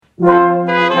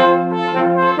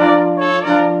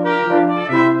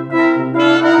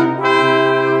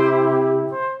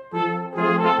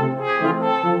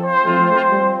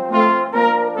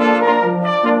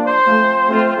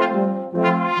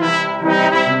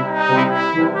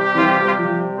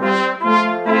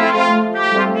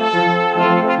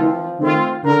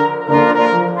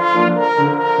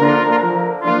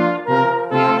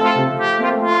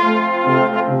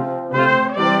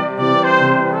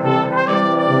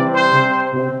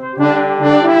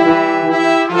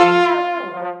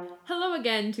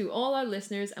To all our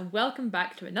listeners, and welcome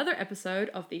back to another episode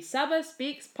of the Saba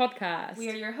Speaks podcast. We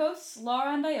are your hosts,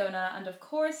 Laura and Iona, and of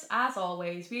course, as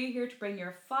always, we are here to bring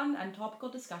your fun and topical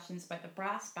discussions about the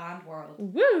brass band world.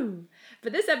 Woo! For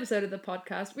this episode of the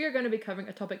podcast, we are going to be covering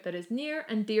a topic that is near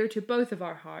and dear to both of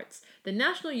our hearts, the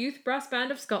National Youth Brass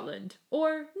Band of Scotland,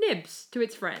 or NYBBS to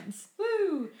its friends.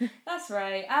 Woo! That's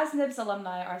right. As NYBBS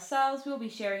alumni ourselves, we will be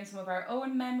sharing some of our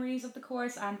own memories of the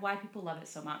course and why people love it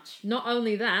so much. Not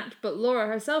only that, but Laura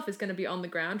herself is going to be on the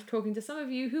ground talking to some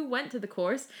of you who went to the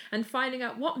course and finding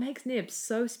out what makes NYBBS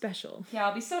so special. Yeah,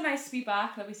 it'll be so nice to be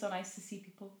back. It'll be so nice to see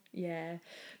people. Yeah.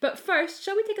 But first,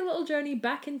 shall we take a little journey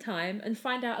back in time and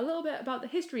find out a little bit about the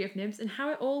history of NYBBS and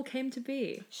how it all came to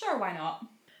be? Sure, why not?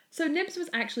 So NYBBS was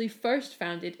actually first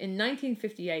founded in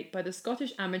 1958 by the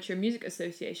Scottish Amateur Music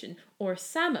Association, or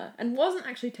SAMA, and wasn't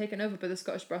actually taken over by the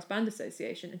Scottish Brass Band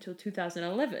Association until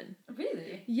 2011.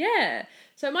 Really? Yeah.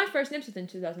 So my first NYBBS was in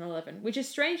 2011, which is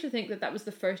strange to think that that was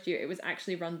the first year it was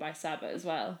actually run by SABA as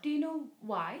well. Do you know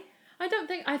why?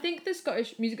 I think the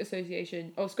Scottish Music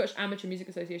Association, or Scottish Amateur Music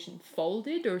Association,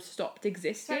 folded or stopped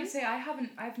existing. I was trying to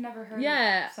say, I've never heard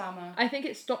of SAMA. I think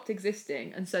it stopped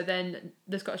existing, and so then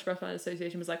the Scottish Brass Band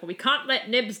Association was like, well, we can't let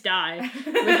NYBBS die.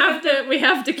 We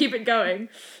have to keep it going.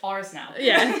 Ours now.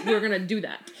 Yeah, we're gonna do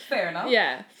that. Fair enough.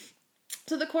 Yeah.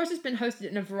 So the course has been hosted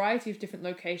in a variety of different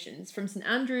locations, from St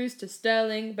Andrews to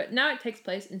Stirling, but now it takes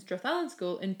place in Strathallan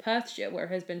School in Perthshire, where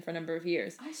it has been for a number of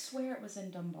years. I swear it was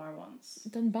in Dunbar once.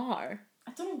 Dunbar?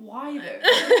 I don't know why though.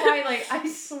 I don't know why, I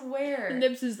swear.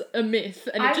 NYBBS is a myth,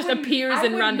 and it just appears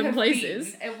in random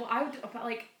places.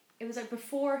 It was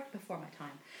before my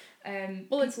time.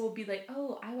 People will be like,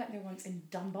 oh, I went there once in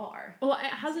Dunbar. Well, it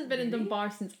hasn't been in Dunbar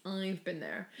since I've been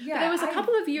there. Yeah, but there was a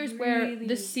couple of years where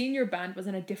the senior band was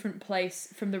in a different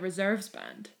place from the reserves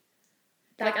band.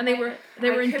 And they were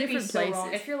in different places.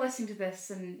 Wrong. If you're listening to this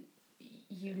and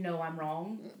you know I'm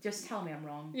wrong, just tell me I'm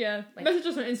wrong. Yeah, message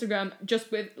us on Instagram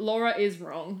just with Laura is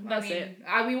wrong. That's it.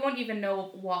 We won't even know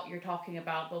what you're talking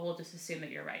about, but we'll just assume that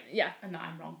you're right. Yeah. And that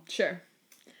I'm wrong. Sure.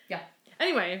 Yeah.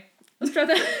 Anyway,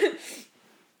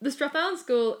 the Strathallan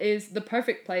School is the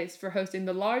perfect place for hosting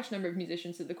the large number of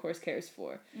musicians that the course cares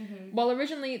for. Mm-hmm. While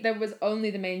originally there was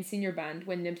only the main senior band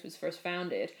when NYBBS was first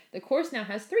founded, the course now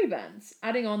has 3 bands,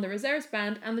 adding on the reserves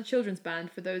band and the children's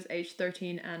band for those aged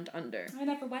 13 and under. I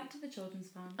never went to the children's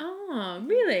band. Oh,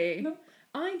 really? No.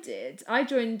 I did. I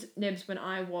joined NYBBS when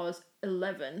I was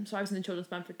 11, so I was in the children's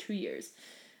band for 2 years.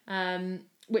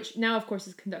 Which now, of course,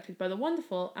 is conducted by the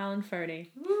wonderful Alan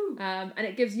Fernie. And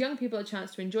it gives young people a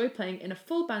chance to enjoy playing in a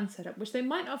full band setup, which they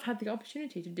might not have had the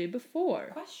opportunity to do before.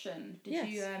 Question: Did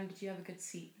you have a good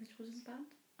seat in the children's band?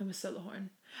 I was solo horn.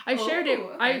 I shared it.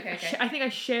 Okay. I think I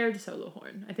shared solo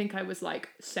horn. I think I was like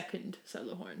second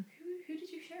solo horn. Who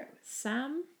did you share it with?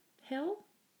 Sam Hill.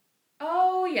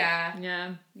 Oh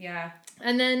yeah. Yeah.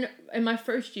 And then in my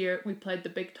first year, we played The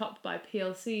Big Top by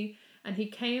PLC, and he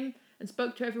came and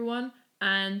spoke to everyone.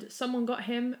 And someone got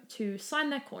him to sign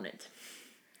their cornet.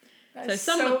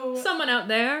 So someone out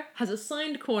there has a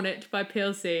signed cornet by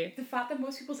PLC. The fact that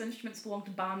most people's instruments belong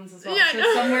to bands as well. Yeah, so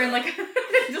it's somewhere in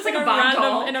just like a band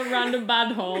hall. In a random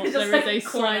band hall, there is a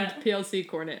signed PLC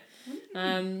cornet.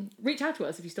 Reach out to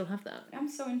us if you still have that. I'm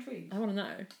so intrigued. I want to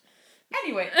know.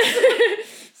 Anyway,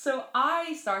 so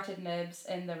I started NYBBS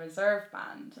in the reserve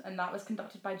band, and that was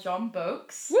conducted by John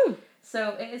Boakes. Woo!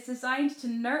 So it is designed to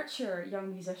nurture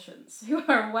young musicians who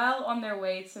are well on their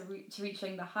way to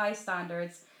reaching the high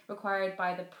standards required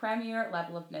by the premier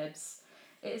level of NYBBS.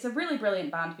 It is a really brilliant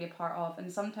band to be a part of,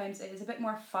 and sometimes it is a bit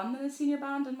more fun than the senior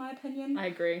band, in my opinion. I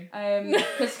agree.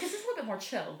 Because it's a little bit more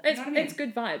chill. It's, you know what I mean? It's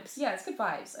good vibes. Yeah, it's good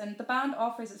vibes. And the band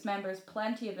offers its members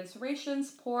plenty of inspiration,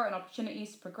 support, and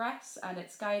opportunities to progress, and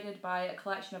it's guided by a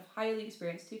collection of highly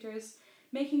experienced tutors,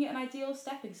 making it an ideal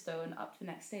stepping stone up to the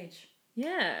next stage.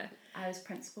 Yeah. I was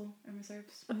principal in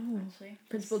reserves, actually.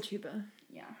 Principal tuba.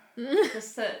 Yeah.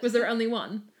 Was there only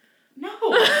one? No!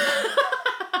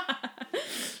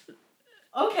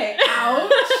 Okay,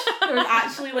 ouch. There was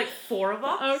actually 4 of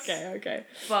us. Okay.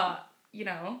 But,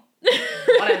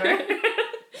 whatever.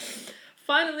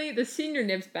 Finally, the Senior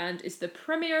NYBBS Band is the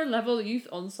premier level youth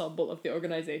ensemble of the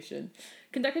organisation.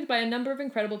 Conducted by a number of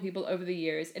incredible people over the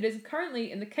years, it is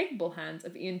currently in the capable hands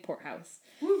of Ian Porthouse.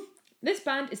 Woo. This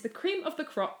band is the cream of the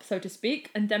crop, so to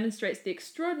speak, and demonstrates the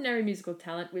extraordinary musical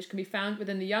talent which can be found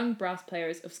within the young brass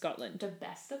players of Scotland. The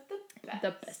best of the best.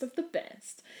 The best of the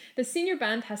best. The senior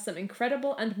band has some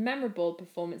incredible and memorable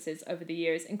performances over the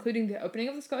years, including the opening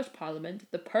of the Scottish Parliament,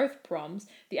 the Perth Proms,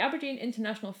 the Aberdeen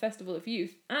International Festival of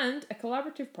Youth, and a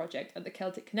collaborative project at the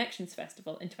Celtic Connections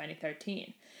Festival in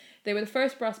 2013. They were the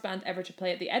first brass band ever to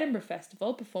play at the Edinburgh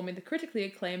Festival, performing the critically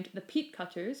acclaimed The Peat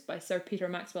Cutters by Sir Peter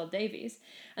Maxwell Davies,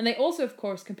 and they also, of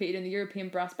course, competed in the European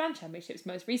Brass Band Championships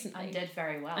most recently. And did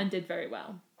very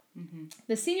well. Mm-hmm.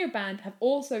 The senior band have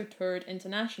also toured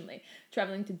internationally,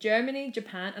 travelling to Germany,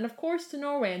 Japan, and of course to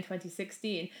Norway in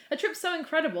 2016. A trip so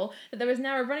incredible that there was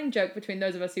now a running joke between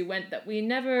those of us who went that we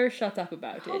never shut up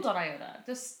about it. Hold on, Iota.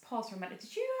 Just pause for a minute.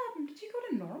 Did you go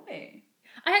to Norway?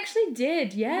 I actually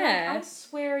did, yeah. I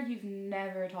swear you've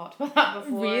never talked about that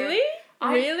before. Really?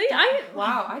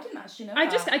 Wow, I didn't actually know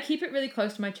I keep it really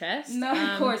close to my chest. No,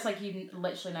 of course, like you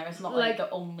literally know. It's not like the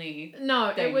only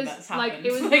it was that's like happened.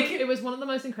 it was one of the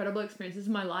most incredible experiences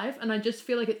of my life, and I just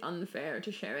feel like it's unfair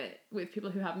to share it with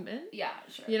people who haven't been. Yeah,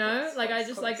 sure. You know, I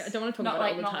don't want to talk about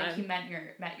it all the time. Not like you met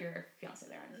your fiance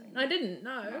there or anything. I didn't,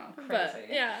 no. Crazy. But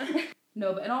yeah.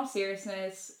 No, but in all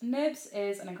seriousness, NYBBS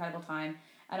is an incredible time.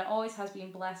 And it always has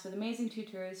been blessed with amazing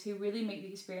tutors who really make the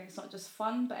experience not just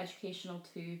fun, but educational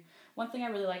too. One thing I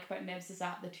really like about NYBBS is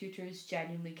that the tutors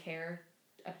genuinely care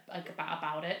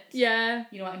about it. Yeah.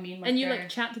 You know what I mean? And you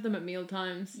chat to them at meal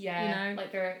times. Yeah. You know?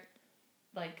 Like they're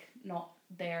not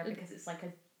there because it's like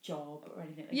a job or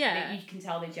anything. Yeah. You can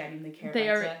tell they genuinely care about it. They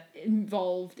are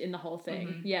involved in the whole thing.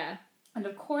 Mm-hmm. Yeah. And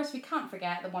of course we can't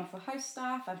forget the wonderful house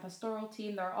staff and pastoral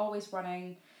team. They're always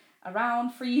running around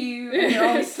for you, and you're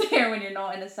always there when you're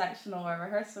not in a sectional or a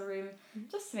rehearsal room,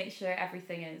 just to make sure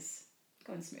everything is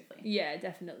going smoothly. Yeah,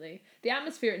 definitely. The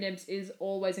atmosphere at NYBBS is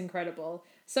always incredible.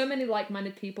 So many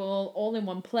like-minded people, all in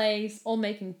one place, all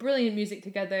making brilliant music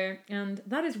together, and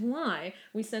that is why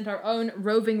we sent our own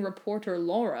roving reporter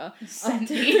Laura up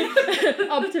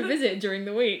to visit during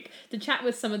the week to chat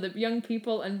with some of the young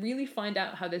people and really find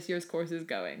out how this year's course is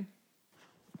going.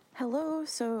 Hello,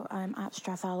 so I'm at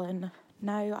Strathallan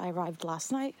now. I arrived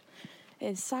last night.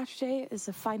 It's Saturday, it's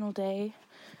the final day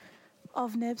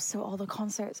of NYBBS, so all the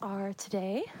concerts are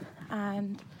today,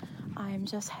 and I'm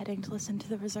just heading to listen to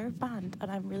the reserve band,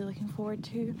 and I'm really looking forward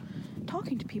to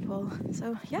talking to people.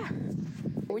 So yeah.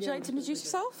 Would you like to introduce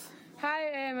yourself?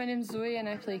 Hi, my name's Zoe and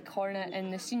I play cornet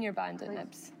in the senior band at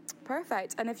NYBBS.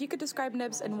 Perfect. And if you could describe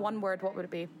NYBBS in one word, what would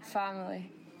it be?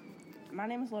 Family. My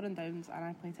name is Lauren Downs and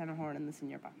I play tenor horn in the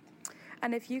senior band.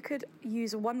 And if you could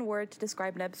use one word to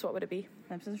describe NYBBS, what would it be?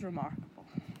 NYBBS is remarkable.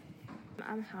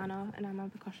 I'm Hannah and I'm a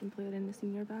percussion player in the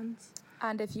senior bands.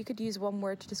 And if you could use one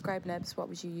word to describe NYBBS, what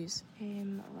would you use?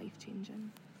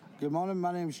 Life-changing. Good morning,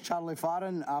 my name's Charlie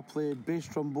Farron. I play bass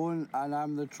trombone and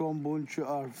I'm the trombone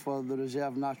tutor for the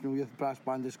Reserve National Youth Brass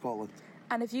Band of Scotland.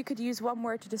 And if you could use one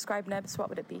word to describe NYBBS, what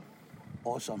would it be?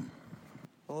 Awesome.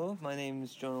 Hello, my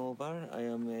name's John Olbar. I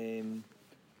am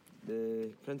the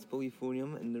principal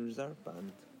euphonium in the reserve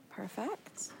band.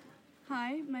 Perfect.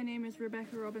 Hi, my name is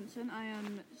Rebecca Robinson. I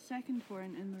am second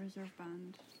horn in the reserve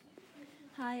band.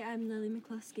 Hi, I'm Lily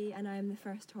McCluskey and I am the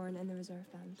first horn in the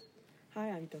reserve band. Hi,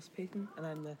 I'm Gus Payton and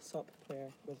I'm the sop player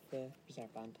with the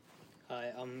reserve band.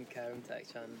 Hi, I'm Karen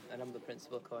Tekchan and I'm the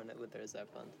principal cornet with the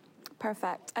reserve band.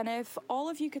 Perfect. And if all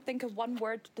of you could think of one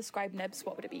word to describe NYBBS,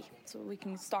 what would it be? So we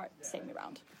can start saying it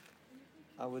around.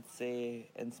 I would say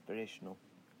inspirational.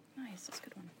 Nice, that's a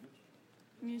good one.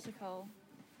 Musical.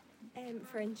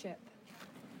 Friendship.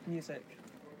 Music.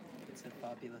 It's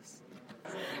fabulous.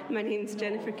 My name's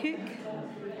Jennifer Cook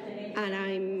and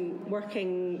I'm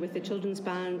working with the children's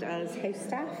band as house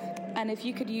staff. And if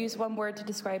you could use one word to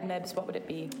describe NYBBS, what would it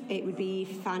be? It would be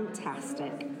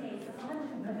fantastic.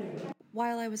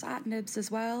 While I was at NYBBS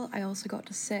as well, I also got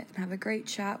to sit and have a great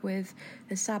chat with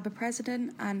the SABA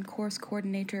president and course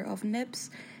coordinator of NYBBS,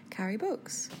 Carrie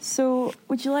Boakes. So,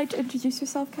 would you like to introduce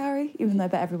yourself, Carrie? Even though I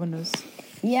bet everyone knows.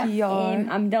 Yeah,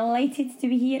 I'm delighted to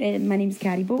be here. My name's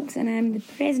Carrie Boakes and I'm the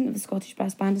president of the Scottish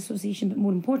Brass Band Association, but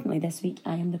more importantly this week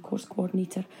I am the course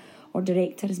coordinator, or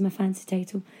director is my fancy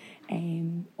title,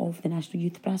 of the National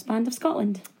Youth Brass Band of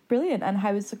Scotland. Brilliant. And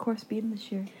how has the course been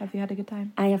this year? Have you had a good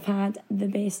time? I have had the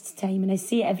best time, and I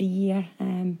say it every year.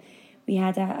 We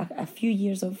had a few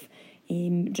years of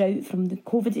drought from the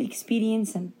COVID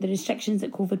experience, and the restrictions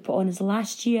that COVID put on us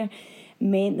last year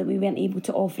meant that we weren't able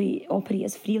to operate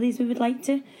as freely as we would like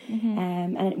to. Mm-hmm.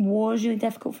 And it was really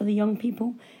difficult for the young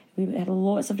people. We had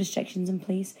lots of restrictions in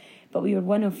place, but we were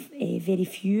one of very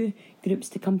few groups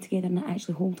to come together and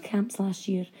actually hold camps last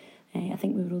year. I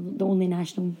think we were the only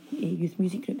national youth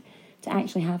music group to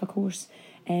actually have a course.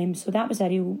 So that was a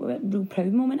real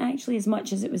proud moment, actually, as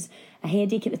much as it was a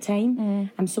headache at the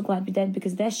time. I'm so glad we did,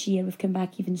 because this year we've come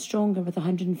back even stronger with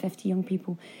 150 young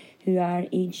people who are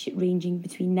age ranging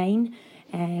between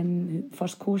 9,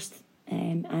 first course,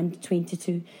 and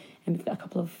 22. And we've got a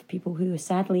couple of people who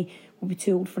sadly will be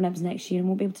too old for NYBBS next year and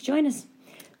won't be able to join us.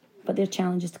 But their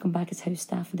challenge is to come back as house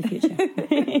staff in the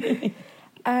future.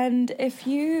 And if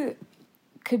you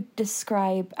could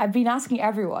describe, I've been asking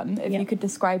everyone if you could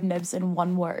describe NYBBS in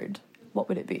one word, what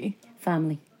would it be?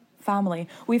 Family. Family.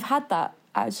 We've had that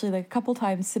actually like a couple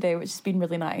times today, which has been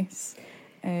really nice.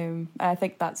 And I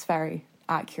think that's very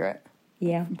accurate.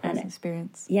 Yeah, from personal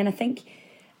experience. Yeah, and I think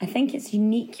it's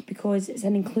unique because it's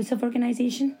an inclusive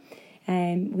organisation.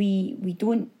 We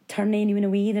don't turn anyone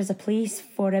away. There's a place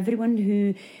for everyone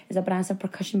who is a brass or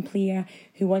percussion player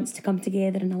who wants to come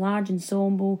together in a large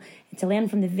ensemble and to learn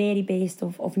from the very best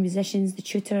of musicians, the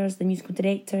tutors, the musical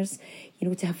directors,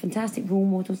 to have fantastic role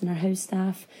models in our house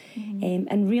staff.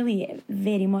 And really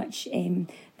very much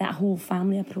that whole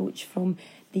family approach, from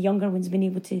the younger ones being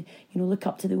able to, look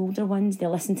up to the older ones.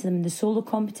 They'll listen to them in the solo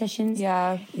competitions.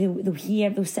 Yeah.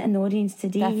 They'll sit in the audience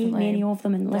today, Definitely. many of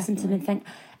them, and listen to them and think,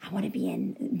 I want to be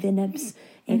in the NYBBS.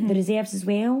 The reserves as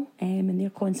well, and their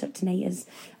concert tonight is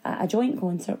a joint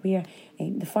concert where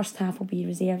the first half will be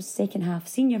reserves, second half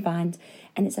senior band,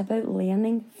 and it's about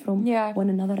learning from one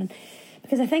another. And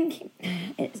because I think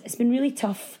it's been really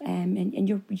tough in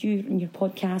your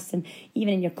podcast, and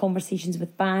even in your conversations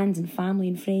with bands and family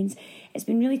and friends, it's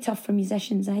been really tough for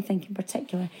musicians, I think in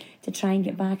particular, to try and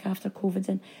get back after COVID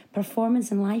and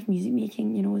performance and live music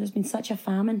making. There's been such a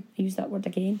famine, I use that word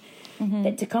again,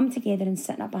 that to come together and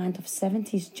sit in a band of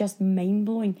 70 is just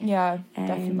mind-blowing. Yeah,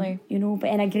 definitely. But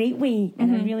in a great way,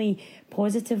 in a really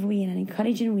positive way, and an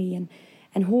encouraging way,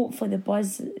 and hopefully the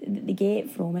buzz that they get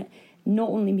from it, not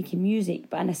only making music,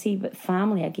 but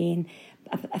family again.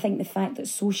 I think the fact that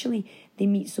socially they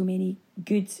meet so many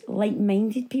good,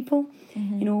 like-minded people,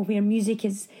 where music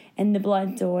is in the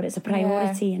blood or it's a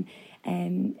priority,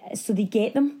 and so they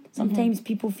get them. Sometimes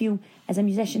people feel, as a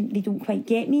musician, they don't quite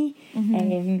get me.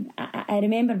 I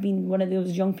remember being one of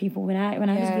those young people when I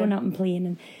was growing up and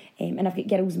playing, and I've got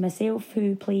girls myself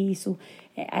who play, so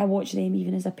I watch them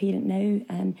even as a parent now,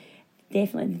 and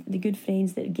definitely the good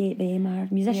friends that get them are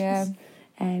musicians.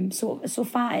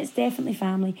 It's definitely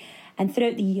family, and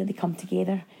throughout the year they come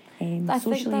together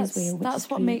socially as well. That's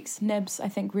what makes NYBBS, I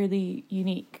think, really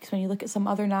unique. Because when you look at some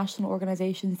other national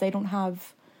organisations, they don't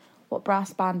have what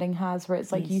brass banding has, where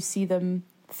it's like you see them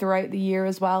throughout the year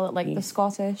as well, at like the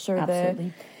Scottish or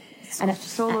the Scottish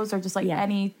solos, or just like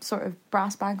any sort of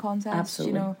brass band contest.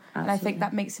 Absolutely. And I think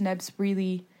that makes NYBBS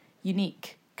really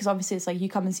unique. Because obviously it's like you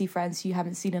come and see friends you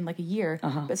haven't seen in like a year,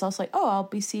 but it's also like, I'll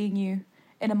be seeing you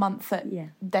in a month at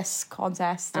this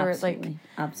contest, or absolutely.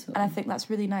 And I think that's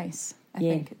really nice. I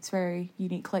think it's very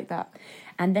unique like that.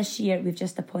 And this year we've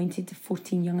just appointed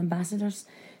 14 young ambassadors,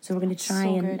 so we're going to try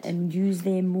and use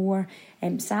them more.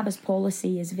 SABA's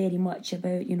policy is very much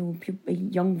about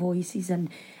young voices and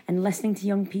listening to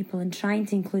young people and trying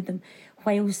to include them,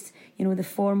 whilst the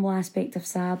formal aspect of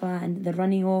SABA and the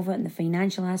running of it and the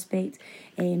financial aspect,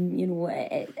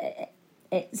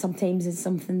 it sometimes is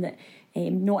something that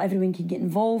not everyone can get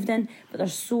involved in, but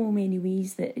there's so many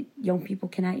ways that young people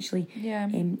can actually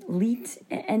lead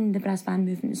in the brass band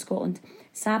movement in Scotland.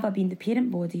 SABA, being the parent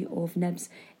body of NYBBS,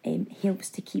 helps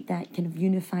to keep that kind of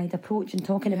unified approach and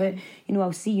talking about,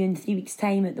 I'll see you in 3 weeks'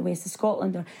 time at the West of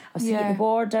Scotland, or I'll see you at the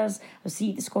Borders, I'll see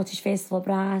you at the Scottish Festival of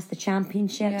Brass, the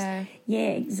Championships. Yeah,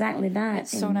 exactly that.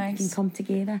 It's so nice. Can come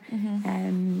together.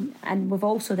 And we've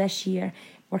also this year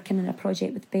working on a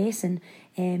project with Besson,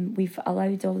 we've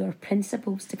allowed all our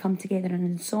principals to come together in an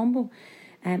ensemble.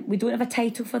 We don't have a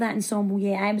title for that ensemble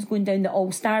yet. I was going down the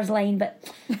All-Stars line, but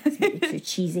it's maybe too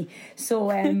cheesy. So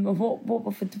what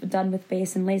we've done with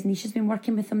Bess and Les Niche has been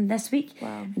working with them this week,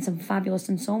 and some fabulous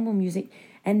ensemble music,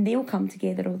 and they'll come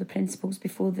together, all the principals,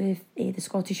 before the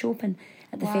Scottish Open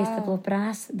at the Festival of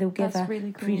Brass. They'll give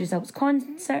really cool. pre-results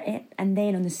concert, and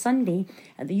then on the Sunday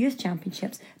at the Youth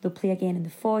Championships they'll play again in the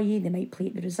foyer. They might play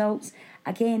at the results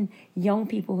again. Young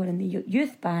people who are in the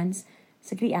youth bands,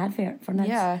 it's a great advert for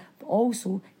NYBBS, but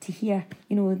also to hear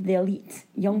the elite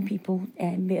young people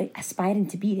aspiring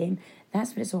to be them.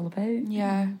 That's what it's all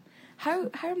about.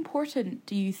 How important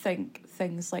do you think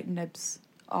things like NYBBS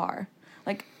are?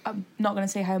 Like, I'm not going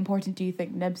to say how important do you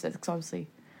think NYBBS is, because obviously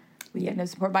we get NYBBS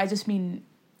support, but I just mean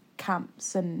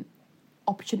camps and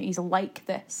opportunities like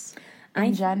this.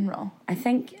 in general? I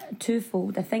think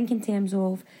twofold. I think in terms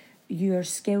of your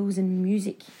skills in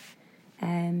music,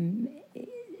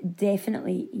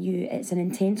 definitely it's an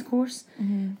intense course,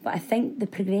 but I think the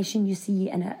progression you see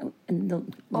in the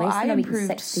less than a week, 6 days. I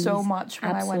improved so much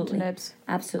when I went to NYBBS.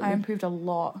 Absolutely. I improved a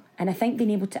lot. And I think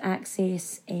being able to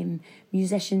access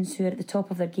musicians who are at the top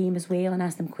of their game as well and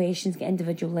ask them questions, get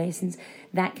individual lessons,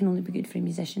 that can only be good for a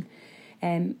musician.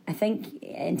 I think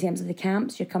in terms of the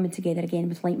camps, you're coming together again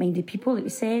with like-minded people, like we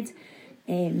said.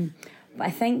 But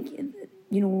I think,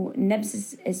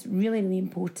 NYBBS is really, really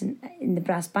important in the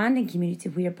brass banding community,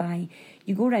 whereby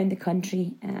you go around the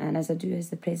country, and as I do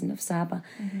as the president of SABA,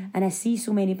 and I see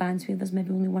so many bands where there's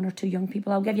maybe only 1 or 2 young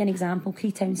people. I'll give you an example.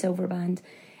 Creetown Silver Band,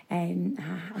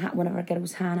 one of our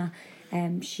girls, Hannah,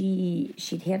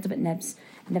 she'd heard about NYBBS,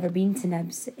 never been to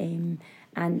NYBBS,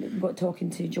 and got talking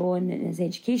to John in his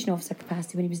education officer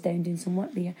capacity when he was down doing some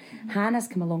work there. Hannah's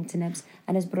come along to NYBBS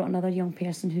and has brought another young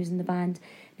person who's in the band.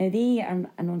 Now they are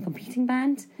a non-competing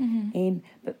band,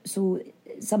 but so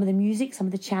some of the music, some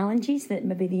of the challenges that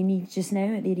maybe they need just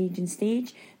now at their age and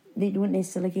stage, they don't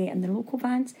necessarily get in their local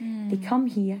bands. They come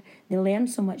here, they learn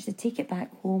so much, they take it back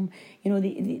home.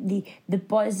 The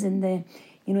buzz and the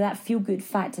that feel-good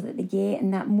factor that they get,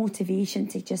 and that motivation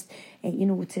to just,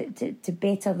 to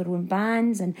better their own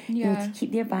bands and to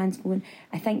keep their bands going.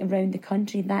 I think around the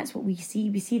country, that's what we see.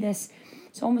 We see this.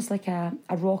 It's almost like a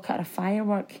rocket or a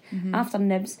firework. After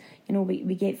NYBBS,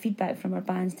 we get feedback from our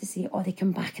bands to say, they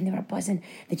come back and they were buzzing.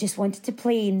 They just wanted to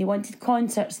play and they wanted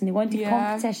concerts and they wanted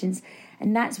competitions.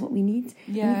 And that's what we need.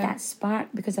 We need that spark,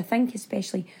 because I think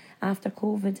especially after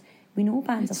COVID, we know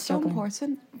bands are struggling. It's so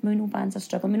important. We know bands are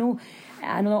struggling. We know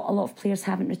a lot of players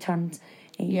haven't returned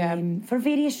for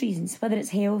various reasons, whether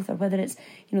it's health or whether it's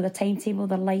their timetable,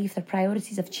 their life, their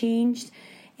priorities have changed.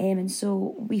 And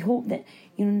so we hope that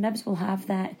NYBBS will have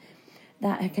that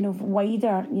kind of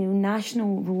wider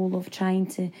national role of trying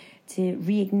to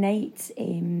reignite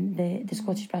the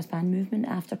Scottish brass band movement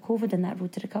after COVID and that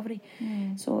road to recovery.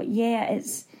 So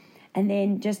it's, and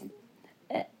then just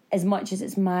as much as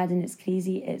it's mad and it's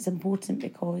crazy, it's important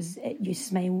because you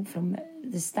smile from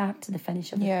the start to the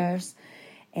finish of the course.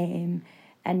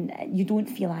 And you don't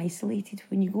feel isolated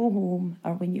when you go home,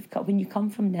 or when you come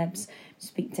from NYBBS.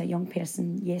 Speak to a young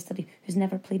person yesterday who's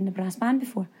never played in a brass band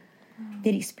before.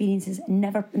 Their experiences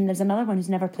never, and there's another one who's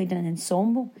never played in an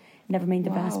ensemble, never mind a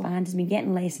brass band, has been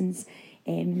getting lessons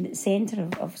in the centre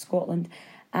of Scotland,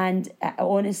 and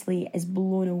honestly is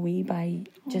blown away by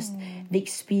just the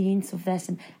experience of this.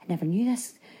 And I never knew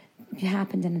this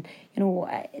happened, and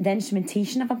the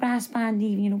instrumentation of a brass band,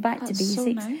 even back to basics. So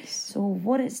nice. So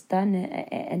what it's done,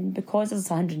 and because there's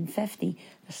 150,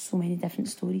 there's so many different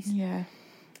stories.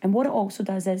 And what it also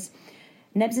does is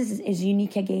NYBBS is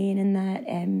unique again in that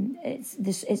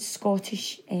it's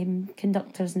Scottish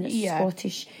conductors and it's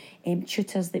Scottish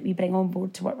tutors that we bring on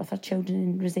board to work with our children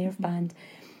in reserve band.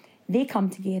 They come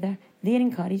together, they're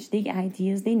encouraged, they get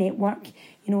ideas, they network,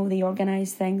 they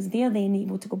organise things. They're then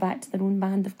able to go back to their own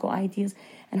band, they've got ideas,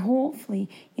 and hopefully,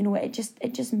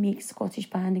 it just makes Scottish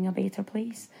banding a better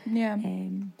place.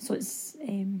 So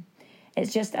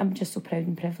it's just, I'm just so proud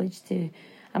and privileged to,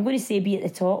 I'm going to say be at the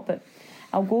top, but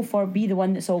I'll go for be the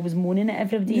one that's always moaning at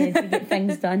everybody and to get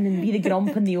things done, and be the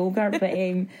grump and the ogre, but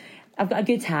I've got a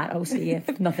good hat, I'll say,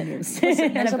 if nothing else.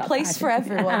 There's a place for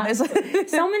everyone.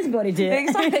 Someone's got to do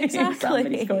it.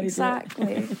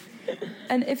 Exactly.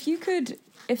 And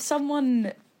if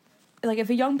someone, like if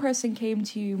a young person came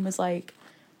to you and was like,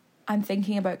 I'm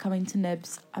thinking about coming to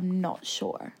NYBBS, I'm not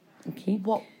sure. Okay.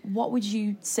 What would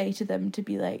you say to them to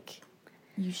be like,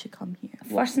 you should come here?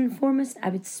 First and foremost, I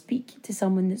would speak to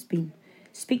someone that's been.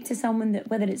 Speak to someone that,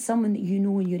 whether it's someone that you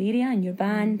know in your area, in your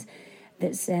band,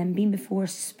 that's been before.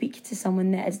 Speak to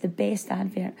someone that is the best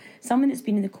advert, someone that's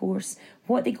been in the course,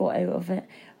 what they got out of it,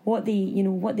 what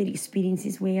their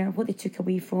experiences were, what they took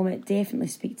away from it. Definitely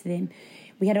speak to them.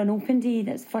 We had an open day.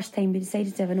 That's the first time we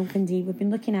decided to have an open day. We've been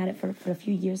looking at it for a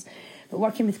few years, but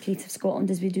working with Creative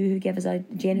Scotland as we do, who give us a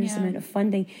generous amount of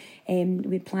funding,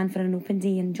 we planned for an open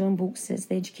day, and John Bolks, as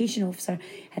the education officer,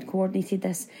 had coordinated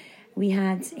this. We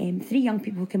had 3 young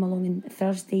people who came along on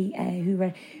Thursday who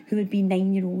would be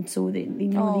 9-year-olds, so the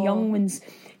young ones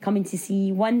coming to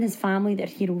see. One has family that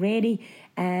are here already,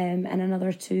 and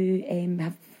another 2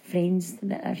 have friends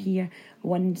that are here.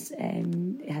 One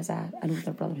has an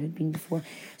older brother who'd been before.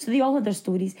 So they all had their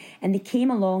stories, and they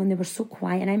came along and they were so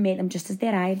quiet, and I met them just as they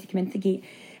arrived. They came into the gate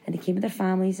and they came with their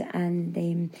families, and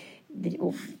they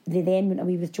then went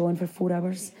away with John for 4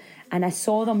 hours, and I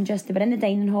saw them they were in the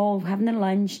dining hall having their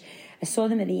lunch. I saw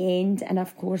them at the end, and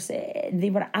of course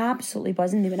they were absolutely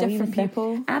buzzing. They were different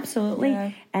people.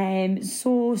 Absolutely.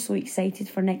 So excited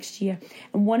for next year.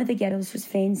 And one of the girls was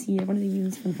friends here, one of the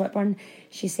youths from Whitburn,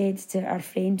 she said to our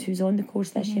friend who's on the course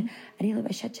this year, I really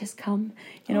wish I'd just come,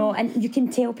 and you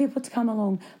can tell people to come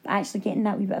along, but actually getting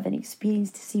that wee bit of an experience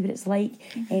to see what it's like,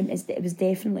 it was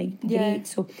definitely great.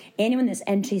 So anyone that's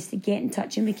interested, get in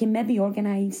touch, and we can maybe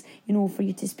organise, for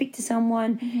you to speak to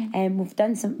someone.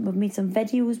 We've made some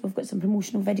videos, we've got some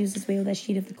promotional videos as well this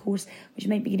year of the course, which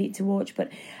might be great to watch. But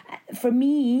for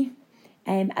me,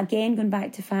 again, going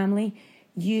back to family,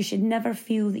 you should never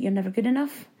feel that you're never good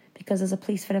enough, because there's a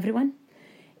place for everyone.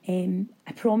 I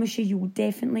promise you will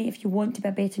definitely, if you want to be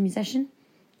a better musician,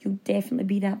 you'll definitely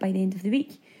be that by the end of the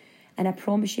week. And I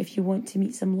promise you, if you want to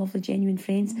meet some lovely, genuine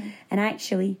friends, and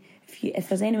actually, if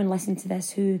there's anyone listening to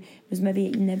this who was maybe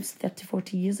at NYBBS 30,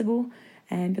 40 years ago,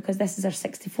 because this is our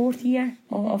 64th year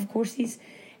of courses,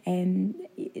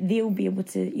 they'll be able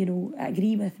to,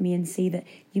 agree with me and say that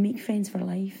you make friends for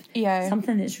life. Yeah.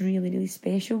 Something that's really, really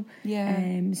special.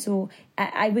 Yeah. So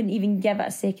I wouldn't even give it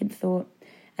a second thought.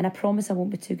 And I promise I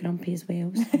won't be too grumpy as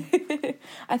well. So.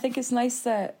 I think it's nice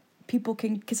that people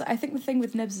can... Because I think the thing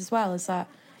with NYBBS as well is that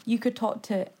you could talk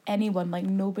to anyone. Like,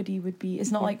 nobody would be... It's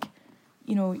not like,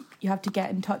 you have to get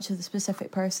in touch with a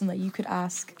specific person. Like, you could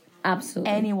ask...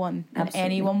 Absolutely. Anyone. And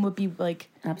anyone would be, like...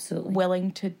 Absolutely.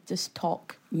 Willing to just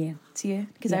talk. Yeah. To you.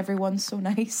 Because everyone's so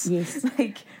nice. Yes.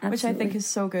 Which I think is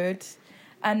so good.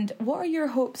 And what are your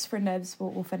hopes for NYBBS?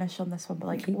 We'll finish on this one.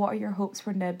 But, what are your hopes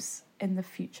for NYBBS in the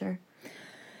future?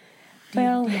 Do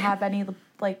you have any,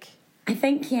 like... I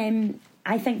think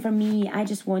for me, I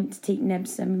just want to take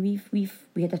NYBBS. I mean,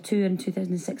 we had a tour in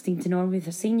 2016 to Norway with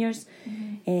our seniors.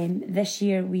 This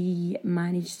year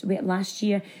last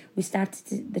year we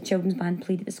started, the children's band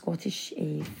played at the Scottish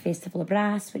Festival of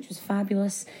Brass, which was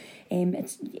fabulous.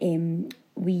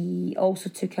 We also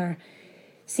took our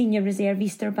senior reserve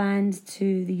Easter band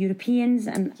to the Europeans,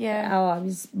 and I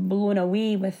was blown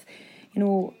away with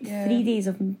 3 days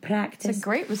of practice. It's a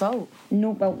great result.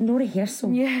 No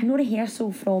rehearsal. Yeah. No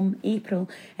rehearsal from April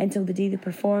until the day they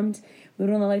performed. We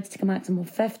were only allowed to take a maximum of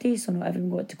 50, so not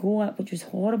everyone got to go up, which was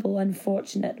horrible,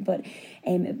 unfortunate, but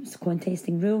it was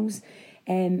contesting rules.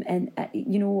 For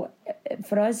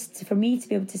me to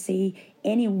be able to say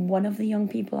any one of the young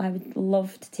people I would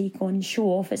love to take on and show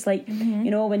off. It's like,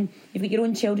 when you've got your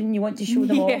own children, you want to show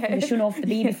them off, and they're showing off the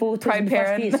baby photos and the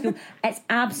first day at school. It's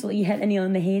absolutely hit the nail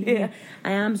on the head. Yeah.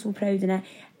 I am so proud, and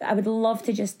I would love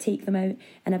to just take them out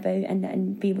and about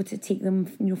and be able to take them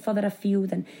further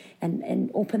afield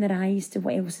and open their eyes to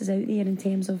what else is out there in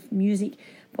terms of music,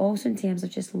 but also in terms of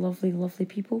just lovely, lovely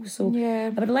people. So I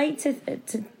would like to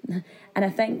and I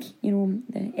think,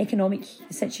 the economic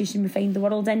situation we find the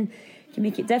world in can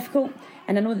make it difficult.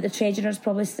 And I know that the treasurer's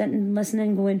probably sitting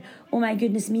listening going, oh my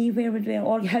goodness me, how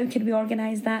could we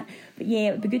organise that? But yeah,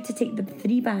 it would be good to take the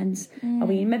 3 bands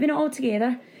away, maybe not all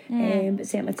together, but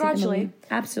certainly gradually. Take them away.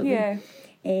 Absolutely. Yeah.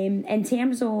 In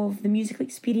terms of the musical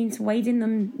experience, widen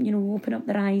them, open up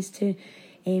their eyes to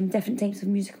different types of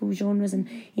musical genres. And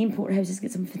Ian Porterhouse has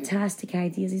got some fantastic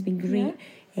ideas. He's been great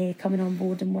coming on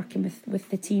board and working with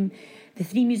the team. The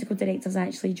 3 musical directors,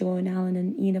 actually, John, Alan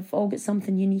and Ian, have all got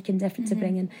something unique and different to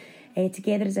bring in.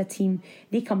 Together as a team,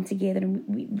 they come together, and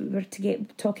we were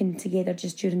talking together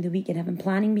just during the week and having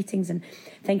planning meetings and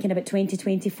thinking about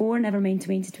 2024, never mind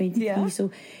 2023. Yeah.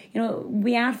 So,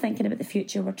 we are thinking about the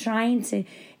future. We're trying to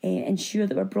ensure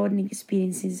that we're broadening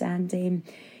experiences, and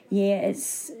I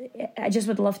just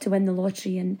would love to win the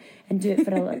lottery and do it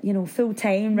for full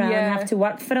time rather than have to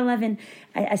work for a living.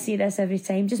 I say this every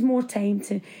time, just more time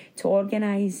to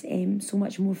organise so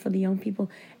much more for the young people.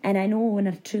 And I know, and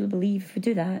I truly believe, if we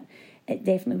do that, it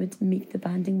definitely would make the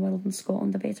banding world in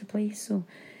Scotland a better place. So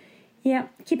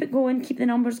keep it going, keep the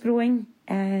numbers growing,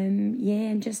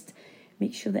 and just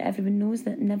make sure that everyone knows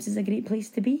that NYBBS is a great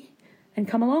place to be, and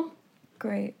come along.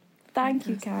 Great. Thank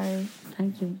you, Carrie.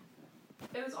 Thank you.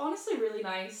 It was honestly really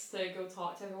nice to go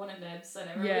talk to everyone at NYBBS, and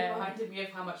it really reminded me of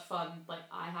how much fun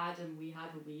I had and we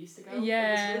had when we used to go.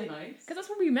 Yeah. It was really nice. Because that's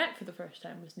when we met for the first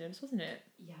time, was NYBBS, wasn't it?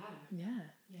 Yeah.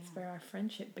 That's where our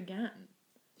friendship began.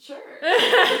 Sure.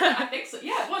 I think so.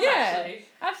 Yeah, it was actually.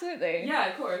 Absolutely. Yeah,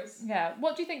 of course. Yeah.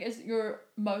 What do you think is your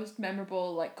most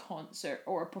memorable concert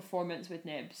or performance with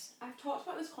NYBBS? I've talked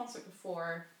about this concert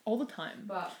before. All the time.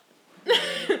 But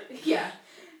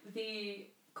the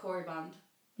Corey band.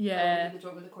 Yeah. The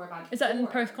joint with the Corey band. Is that in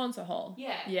Perth Concert Hall?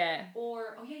 Yeah. Yeah.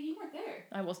 Or you weren't there.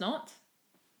 I was not.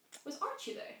 Was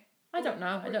Archie there? I don't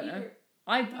know.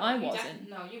 I wasn't.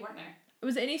 No, you weren't there. It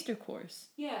was an Easter course.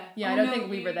 Yeah. Yeah, I don't think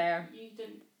we were there. You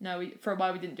didn't. No, for a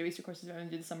while we didn't do Easter courses, we only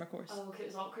did the summer course. Oh, okay, it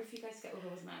was awkward for you guys to get over,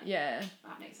 wasn't it? Yeah.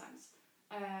 That makes sense.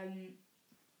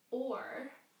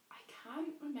 Or, I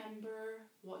can't remember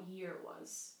what year it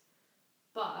was,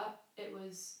 but it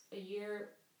was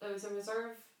a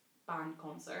reserve band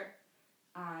concert,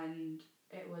 and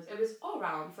it was all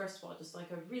around, first of all, just like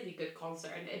a really good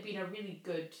concert, and it had been a really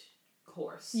good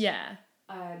course. Yeah.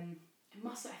 I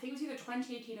think it was either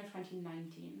 2018 or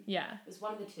 2019. Yeah. It was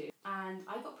one of the two. And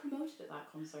I got promoted at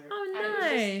that concert. Oh, and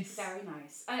nice. it was just very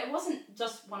nice. And it wasn't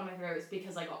just one of my favourites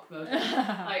because I got promoted.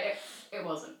 It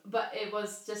wasn't. But it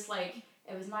was just like,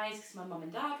 it was nice because my mum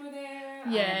and dad were there.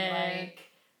 Yeah.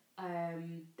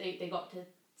 And like, they got to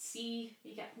see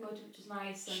me get promoted, which was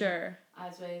nice. And sure. I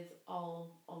was with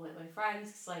all like my friends,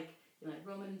 because like, you know, like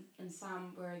Roman and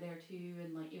Sam were there too,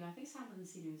 and like, you know, I think Sam was in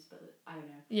seniors, but I don't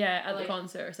know. Yeah, at like, the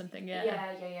concert or something. Yeah.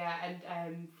 Yeah,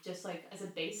 and just like as a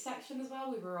bass section as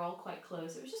well, we were all quite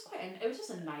close. It was just it was just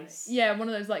a nice. Yeah, one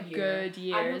of those like year. good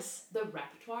years. And the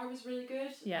repertoire was really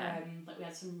good. Yeah. Like we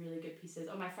had some really good pieces.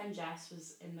 Oh, my friend Jess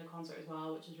was in the concert as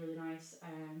well, which was really nice.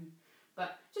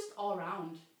 But just all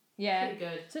around. Yeah. Pretty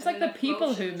good. So it's like the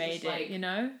people who made it, like, you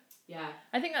know. Yeah.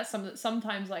 I think that's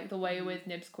sometimes like the way with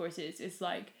NYBBS courses is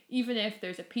like, even if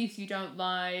there's a piece you don't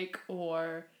like,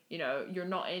 or you know you're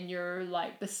not in your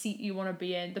like the seat you want to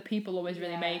be in, the people always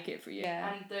really make it for you.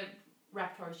 Yeah. And the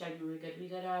repertoire is genuinely good. We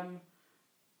did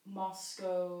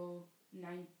Moscow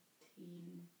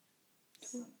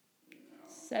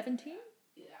 17.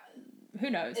 Yeah. Who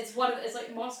knows? It's it's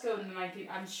like Moscow in the 19.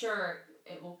 I'm sure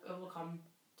it will come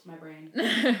to my brain.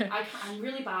 I'm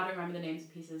really bad at remembering the names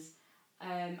of pieces.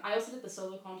 I also did the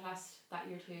solo contest that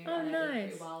year too, oh, and nice. I did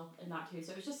pretty well in that too.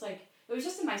 So it was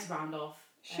just a nice round off.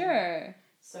 Sure.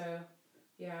 So,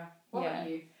 yeah. What about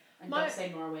you? And don't say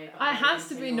Norway. But it has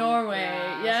to be Norway.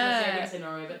 Yeah. I was say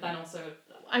Norway, but then also.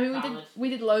 I mean, we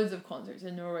did loads of concerts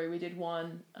in Norway. We did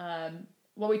one.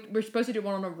 We were supposed to do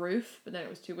one on a roof, but then it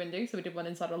was too windy, so we did one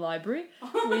inside a library.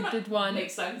 We did one.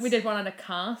 Makes sense. We did one at a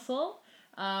castle.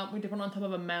 We did one on top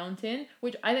of a mountain,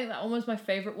 which I think that one was my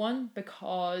favourite one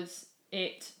because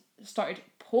it started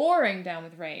pouring down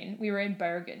with rain. We were in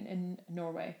Bergen in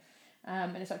Norway,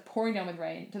 and it started pouring down with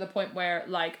rain to the point where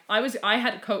like I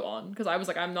had a coat on because I was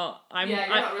like you're not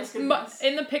risking this.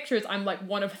 In the pictures I'm like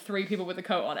one of 3 people with a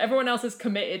coat on. Everyone else is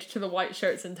committed to the white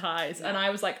shirts and ties, and I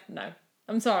was like no,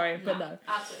 I'm sorry, but no.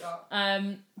 Absolutely not.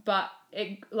 But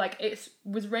it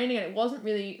was raining and it wasn't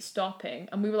really stopping,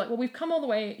 and we were like, well, we've come all the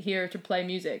way here to play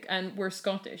music and we're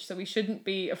Scottish, so we shouldn't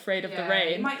be afraid of the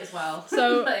rain. You might as well.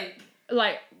 So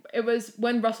like it was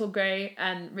when Russell Gray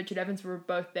and Richard Evans were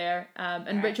both there,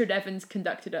 and Richard Evans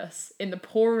conducted us in the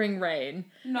pouring rain.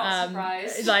 Not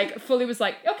surprised. Like fully was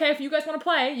like, okay, if you guys want to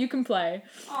play, you can play.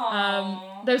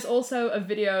 There's also a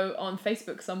video on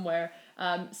Facebook somewhere.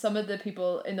 Some of the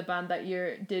people in the band that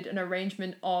year did an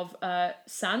arrangement of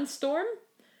Sandstorm.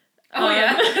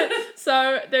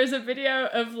 So there's a video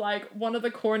of like one of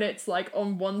the cornets like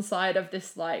on one side of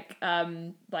this like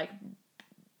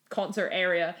concert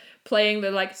area playing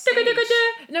the like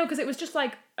no, because it was just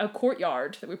like a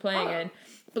courtyard that we're playing in,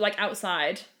 but like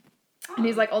outside, and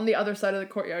he's like on the other side of the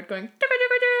courtyard going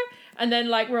and then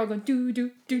like we're all going do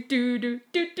do do do do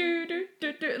do do do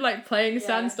do do, like playing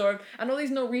Sandstorm, and all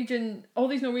these Norwegians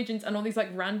and all these like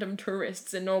random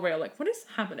tourists in Norway are like, what is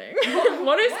happening?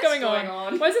 What is going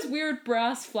on? Why is this weird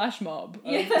brass flash mob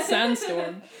of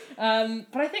Sandstorm?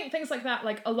 But I think things like that,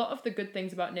 like a lot of the good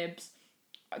things about NYBBS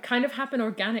kind of happen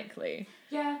organically.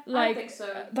 Yeah, like, I think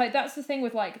so. Like that's the thing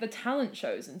with like the talent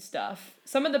shows and stuff.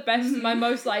 Some of the my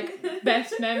most like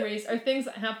best memories are things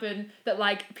that happen that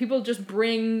like people just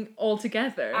bring all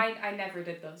together. I never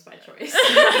did those by choice.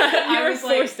 You were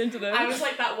forced into them. I was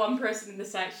like that one person in the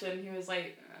section who was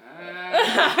like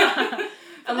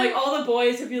and like all the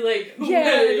boys would be like,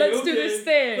 okay, let's do this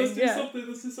thing. Let's do something.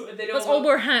 Let's all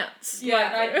wear hats. Yeah,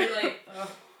 and I'd be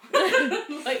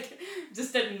like, like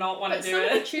just did not want to do it.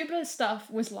 Some of the tuba stuff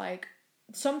was like,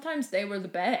 sometimes they were the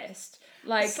best.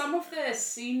 Like some of the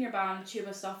senior band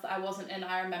tuba stuff that I wasn't in,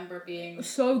 I remember being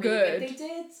so really good. They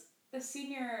did, the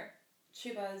senior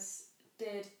tubas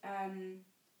did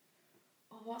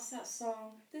what's that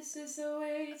song? This is the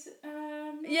way to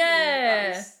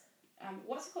yeah.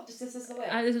 What's it called? Just This Is the Way.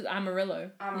 This is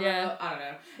Amarillo. Yeah. I don't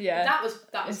know. Yeah. That was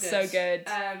it's good. So good.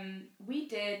 We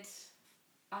did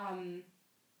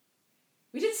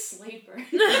Slave Burn.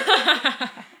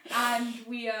 And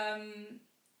we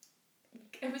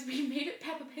made it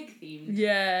Peppa Pig themed.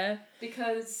 Yeah.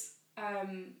 Because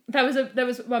that was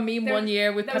a meme one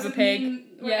year with Peppa Pig.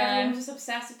 Everyone was just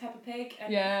obsessed with Peppa Pig,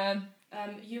 and yeah.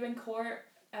 You and Court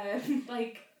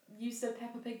like used a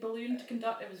Peppa Pig balloon to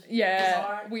conduct. It was Yeah,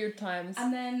 bizarre. weird times.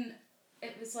 And then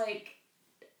it was like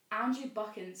Andrew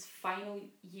Buchan's final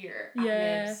year at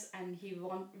Yeah. NYBBS, and he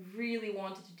really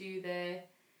wanted to do the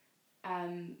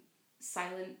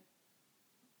silent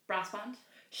brass band.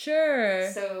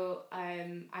 Sure. So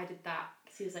I did that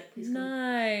because he was like, please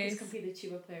come be the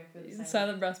tuba player for the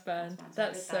silent brass band. So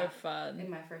That's I did so that fun. in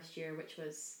my first year, which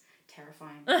was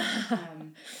terrifying.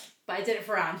 But I did it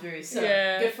for Andrew, so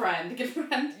good friend.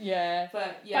 Yeah.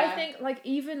 But yeah. But I think like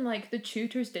even like the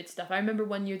tutors did stuff. I remember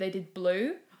one year they did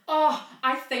Blue. Oh,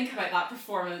 I think about that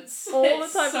performance all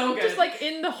it's the time. So good. Just like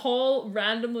in the hall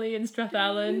randomly in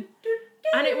Strathallan.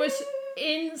 And it was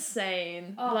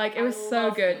insane. Like it was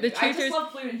so good. Blue. The tutors, I just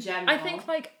love Blue in general. I think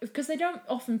like because they don't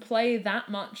often play that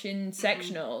much in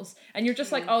sectionals, and you're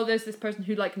just like, oh, there's this person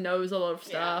who like knows a lot of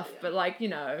stuff, but like you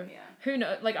know, who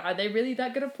knows? Like, are they really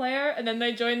that good a player? And then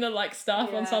they join the like staff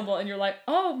ensemble, and you're like,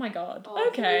 oh my god,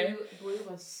 okay. Blue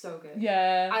was so good.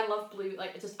 Yeah, I love Blue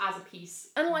like just as a piece,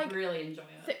 and like really enjoy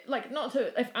it. Like not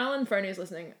to if Alan Fernie is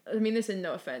listening. I mean this is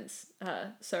no offense,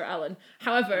 Sir Alan.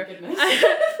 However,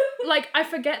 I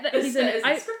forget that he's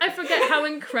I forget how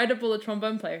incredible a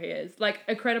trombone player he is. Like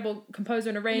a credible composer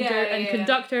and arranger and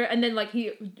conductor, and then like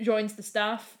he joins the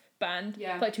staff band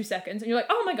for like 2 seconds, and you're like,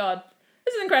 oh my god,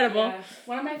 this is incredible. Yeah.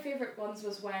 One of my favourite ones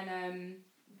was when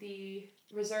the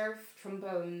reserve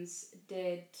trombones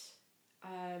did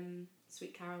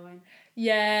Sweet Caroline.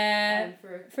 Yeah,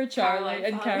 for Charlie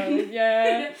and Carol.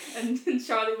 Yeah. and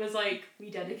Charlie was like,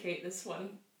 we dedicate this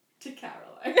one to Caroline.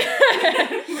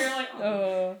 We were like,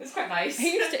 oh, it's quite nice.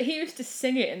 He used to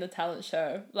sing it in the talent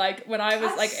show. Like when I was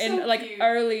That's like so in cute.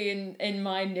 early in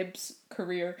my NYBBS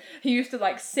career, he used to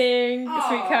like sing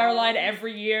Sweet Caroline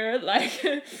every year. Like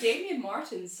Damien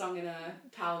Martin sung in a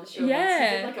talent show. Yeah. Once.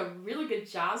 He did like a really good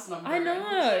jazz number. I know. And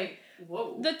I was like,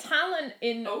 whoa. The talent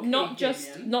in not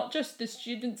just the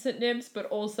students at NYBBS, but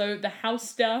also the house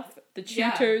staff, the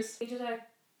tutors. Yeah.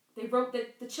 They wrote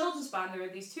the children's band. There were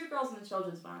these 2 girls in the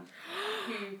children's band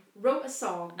who wrote a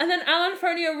song. And then Alan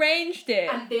Fernie arranged it.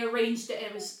 And they arranged it, and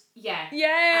it was,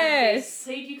 Yes.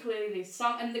 And they played ukulele, they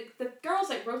sung, and the girls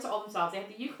like wrote it all themselves. They had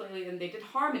the ukulele and they did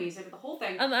harmonies, they did the whole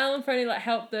thing. And Alan Fernie like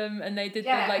helped them, and they did the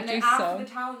like and then juice after song. the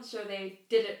talent show, they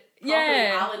did it properly.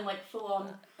 Alan like full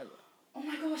on. Oh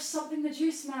my gosh, something the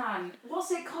Juice Man.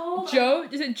 What's it called? Joe?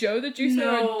 Is it Joe the Juice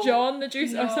Man or John the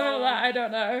Juice or something like that? I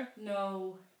don't know.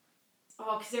 No.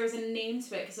 Oh, because there was a name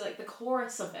to it, because like the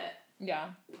chorus of it. Yeah.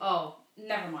 Oh,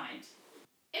 never mind.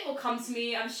 It will come to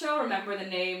me. I'm sure I'll remember the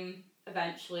name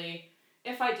eventually.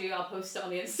 If I do, I'll post it on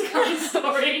the Instagram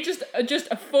story. Just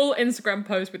a full Instagram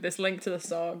post with this link to the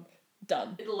song.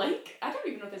 Done. Link? I don't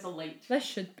even know if there's a link. There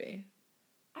should be.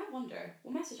 I wonder.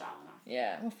 We'll message Alan after.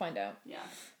 Yeah, we'll find out. Yeah.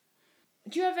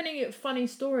 Do you have any funny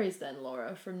stories then,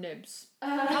 Laura, from NYBBS?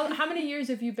 How many years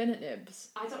have you been at NYBBS?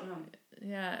 I don't know.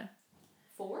 Yeah.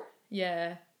 4?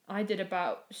 Yeah. I did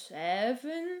about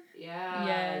 7.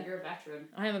 Yeah. You're a veteran.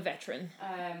 I am a veteran.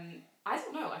 I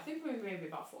don't know. I think maybe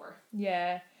about 4.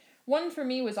 Yeah. One for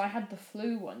me was I had the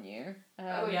flu one year.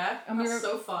 Oh yeah? And That's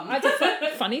so fun. It's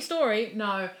a funny story.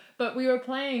 No. But we were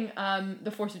playing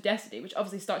The Force of Destiny, which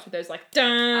obviously starts with those like dun,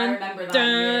 I remember that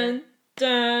dun,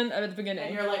 dun at the beginning.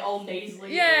 And you're like all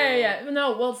nasally. Yeah.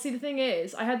 No, well, see, the thing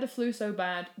is, I had the flu so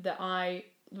bad that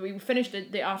we finished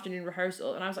the afternoon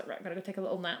rehearsal, and I was like, right, I'm gonna go take a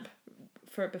little nap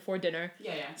before dinner.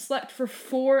 Yeah. Slept for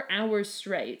 4 hours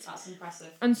straight. That's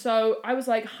impressive. And so I was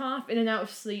like half in and out of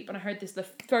sleep, and I heard the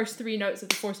first 3 notes of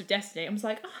The Force of Destiny. I was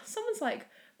like, someone's like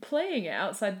playing it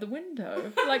outside the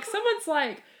window. Like someone's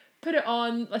like put it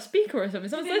on a speaker or something.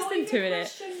 Someone's listening to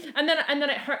it. And then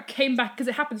it came back because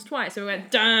it happens twice. So we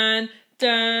went dun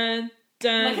dun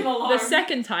dun like an alarm. The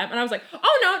second time, and I was like,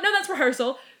 oh no, that's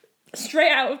rehearsal.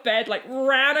 Straight out of bed, like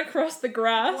ran across the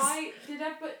grass. Why did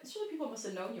I? But surely people must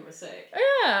have known you were sick.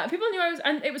 Yeah, people knew I was,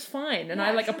 and it was fine. And Yeah,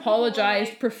 I like sure, apologized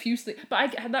people, profusely.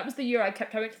 But that was the year I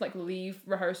kept having to like leave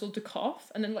rehearsal to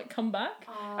cough and then like come back.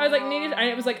 I was like needed, and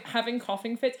it was like having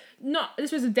coughing fits.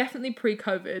 This was definitely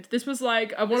pre-COVID. This was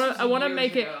like I want to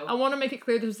make it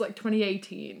clear this was like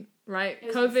 2018, right? It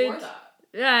was COVID. before that.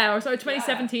 Yeah, or sorry,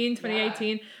 2017,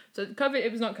 2018. Yeah. So COVID,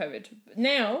 it was not COVID. But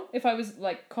now, if I was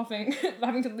like coughing,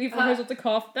 having to leave rehearsal to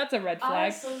cough, that's a red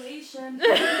flag. Isolation.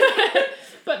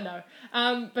 But no.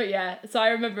 But yeah, so I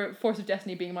remember Force of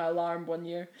Destiny being my alarm one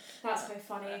year. That's quite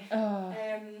funny.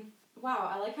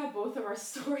 Wow, I like how both of our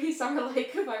stories are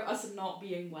like about us not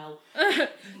being well.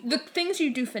 The things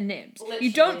you do for NYBBS. Literally.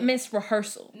 You don't miss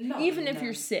rehearsal. No, Even if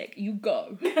you're sick, you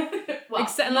go. Well,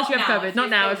 unless you have now, COVID. Not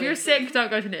now. If you're sick,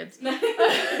 don't go to NYBBS.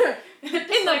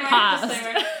 In the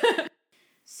past.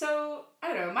 So, I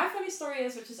don't know, my funny story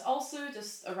is, which is also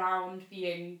just around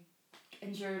being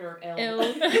injured or ill, Ill.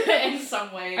 in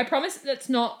some way. I promise that's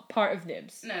not part of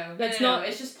NYBBS. No, That's no, not.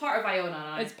 it's just part of Iona and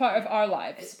I. It's part of our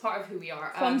lives. It's part of who we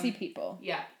are. Clumsy people.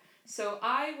 Yeah. So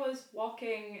I was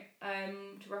walking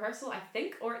to rehearsal, I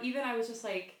think, or even I was just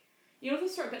like, you know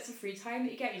those sort of bits of free time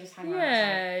that you get? You just hang around.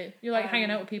 Yeah, you're like hanging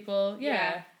out with people.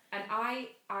 Yeah. And I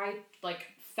like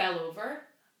fell over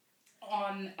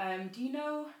on, do you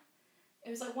know, it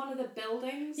was like one of the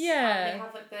buildings. Yeah. And they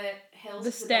have like the hills.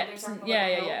 The steps. And,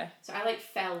 Yeah. So I like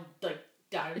fell like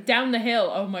down. Down the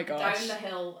hill. Oh my gosh. Down the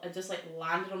hill and just like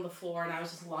landed on the floor and I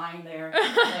was just lying there.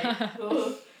 Like,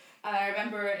 ugh. And I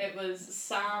remember it was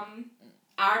Sam,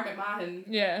 Aaron McMahon.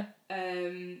 Yeah.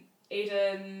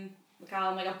 Aidan,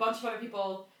 McCallum, like a bunch of other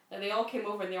people. Like, they all came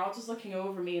over and they were all just looking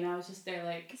over me and I was just there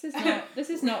like... This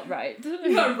is not right.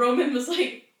 And Roman was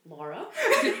like, Laura?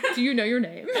 Do you know your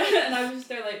name? And I was just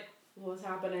there like, what's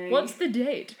happening? What's the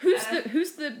date? Who's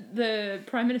the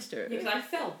Prime Minister? Yeah, because I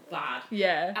felt bad.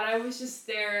 Yeah. And I was just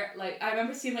there, like, I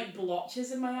remember seeing like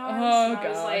blotches in my eyes. Oh, and I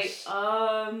was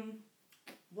like,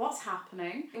 what's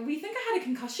happening? And we think I had a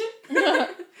concussion.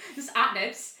 Just at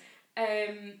NYBBS.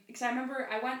 Because I remember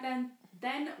I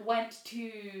went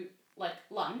to like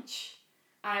lunch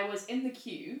and I was in the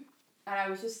queue and I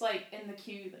was just like in the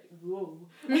queue like whoa,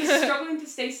 like struggling to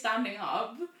stay standing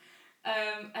up,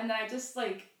 and then I just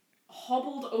like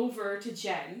hobbled over to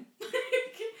Jen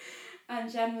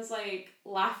and Jen was like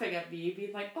laughing at me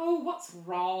being like, oh, what's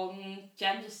wrong?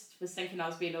 Jen just was thinking I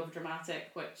was being over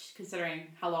dramatic, which considering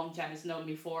how long Jen has known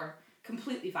me for,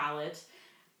 completely valid.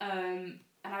 And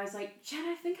I was like, Jen,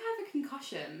 I think I have a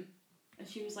concussion. And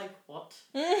she was like, what?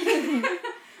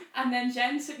 And then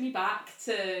Jen took me back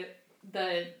to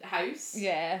the house.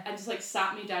 Yeah. And just like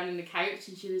sat me down on the couch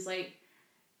and she was like,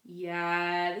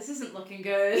 yeah, this isn't looking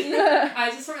good. I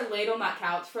just sort of laid on that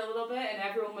couch for a little bit and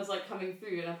everyone was like coming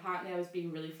through and apparently I was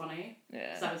being really funny.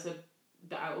 Yeah. Because I was a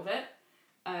bit out of it.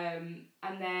 And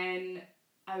then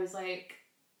I was like,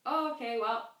 oh, okay,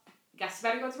 well, guess I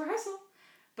better go to rehearsal.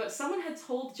 But someone had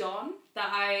told John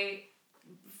that I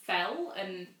fell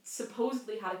and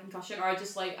supposedly had a concussion, or I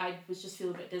was just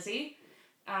feeling a bit dizzy.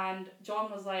 And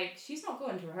John was like, she's not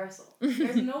going to rehearsal.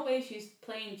 There's no way she's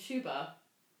playing tuba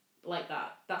like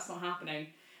that. That's not happening.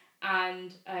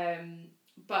 And,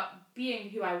 but being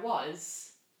who I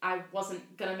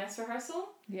wasn't gonna miss rehearsal.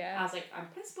 Yeah. I was like, I'm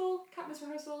principal, can't miss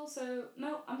rehearsal, so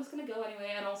no, I'm just gonna go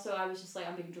anyway. And also I was just like,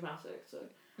 I'm being dramatic, so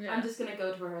yeah. I'm just gonna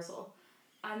go to rehearsal.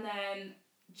 And then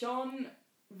John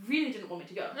really didn't want me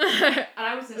to go. And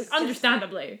I was insistent.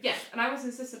 Understandably. Yeah, and I was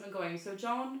insistent on going. So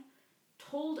John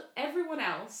told everyone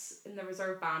else in the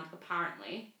reserve band,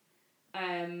 apparently,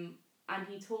 and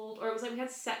he told, or it was like we had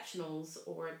sectionals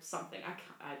or something.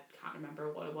 I can't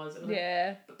remember what it was.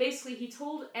 Yeah. But basically, he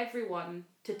told everyone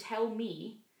to tell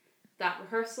me that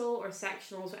rehearsal or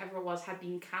sectionals, whatever it was, had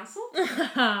been cancelled.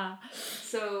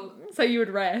 So you would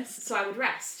rest. So I would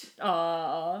rest.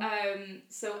 Aww.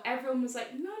 So everyone was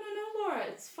like, no, Laura,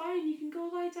 it's fine. You can go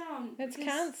lie down. It's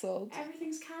cancelled.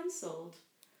 Everything's cancelled.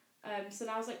 So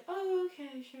then I was like, oh,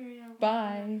 okay, sure, yeah.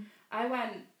 Bye. I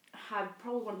had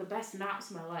probably one of the best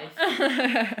naps of my life.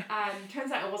 And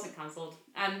turns out it wasn't cancelled.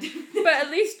 But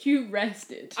at least you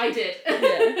rested. I did.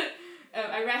 Yeah.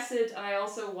 I rested and I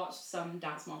also watched some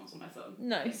Dance Moms on my phone.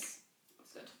 Nice.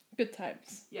 That's good. Good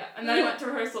times. Yeah, and then I went to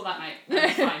rehearsal that night. That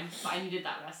was fine, but I needed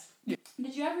that rest. Yeah.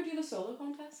 Did you ever do the solo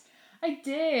contest? I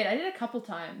did a couple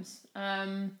times.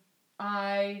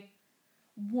 I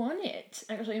won it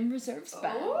actually in reserves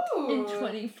band in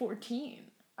 2014.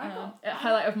 A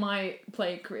highlight of my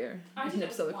play career. I did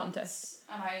it solo once, contest.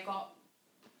 And I got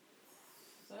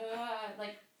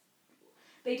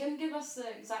they didn't give us the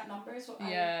exact numbers.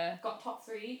 I got top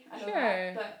 3. I know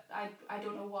that, but I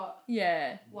don't know what.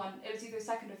 Yeah. One. It was either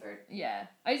second or third. Yeah,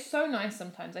 it's so nice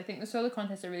sometimes. I think the solo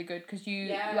contests are really good because you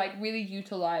like really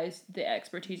utilize the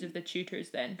expertise of the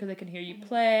tutors then because they can hear you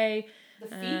play. The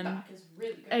feedback is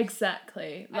really good.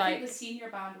 Exactly. I think the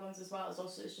senior band ones as well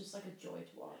it's just like a joy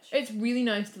to watch. It's really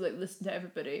nice to like listen to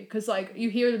everybody because like you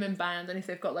hear them in band and if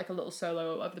they've got like a little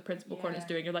solo of the principal cornet's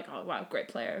doing, you're like, oh wow, great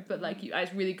player. But like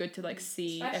it's really good to like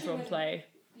see everyone play.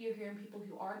 You're hearing people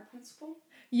who aren't principal.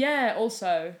 Yeah.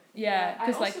 Also. Yeah.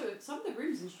 Because like some of the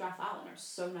rooms in Strathallan are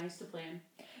so nice to play in.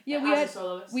 Yeah,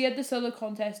 we had the solo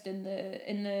contest in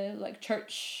the like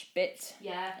church bit.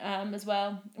 Yeah. As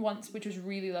well once, which was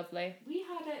really lovely. We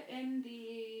had it in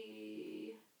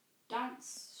the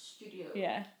dance studio.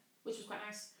 Yeah. Which was quite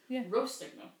nice. Yeah. Roasting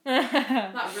though.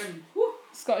 That room. Whew.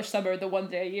 Scottish summer, the one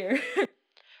day a year.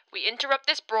 We interrupt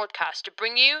this broadcast to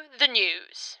bring you the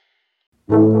news.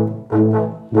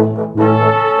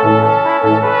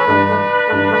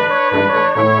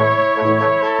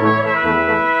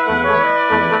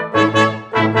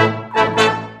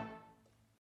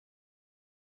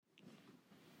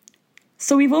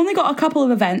 So we've only got a couple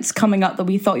of events coming up that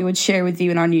we thought we would share with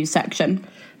you in our news section.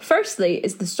 Firstly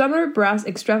is the Summer Brass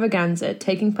Extravaganza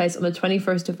taking place on the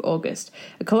 21st of August,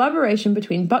 a collaboration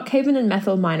between Buckhaven and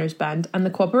Methil Miners Band and the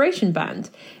Cooperation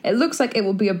Band. It looks like it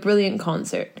will be a brilliant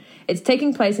concert. It's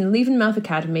taking place in Leavenmouth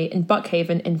Academy in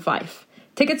Buckhaven in Fife.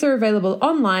 Tickets are available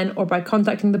online or by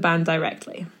contacting the band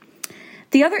directly.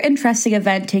 The other interesting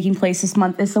event taking place this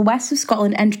month is the West of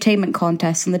Scotland Entertainment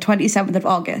Contest on the 27th of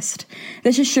August.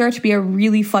 This is sure to be a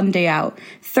really fun day out.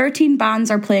 13 bands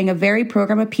are playing a varied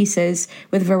programme of pieces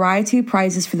with a variety of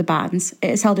prizes for the bands.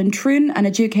 It is held in Troon and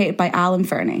educated by Alan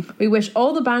Fernie. We wish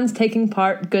all the bands taking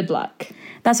part good luck.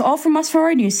 That's all from us for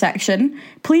our news section.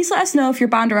 Please let us know if your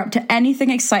band are up to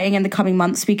anything exciting in the coming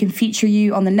months so we can feature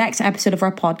you on the next episode of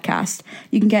our podcast.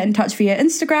 You can get in touch via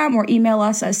Instagram or email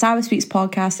us at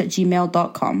sabaspeakspodcast@gmail.com.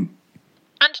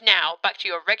 And now, back to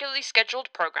your regularly scheduled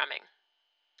programming.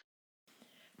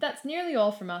 That's nearly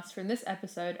all from us from this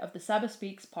episode of the Sabbath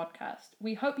Speaks podcast.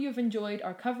 We hope you have enjoyed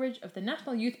our coverage of the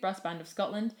National Youth Brass Band of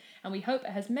Scotland, and we hope it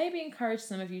has maybe encouraged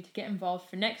some of you to get involved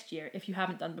for next year if you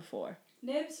haven't done before.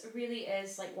 NYBBS really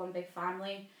is like one big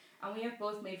family, and we have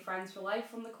both made friends for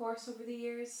life on the course over the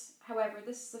years. However,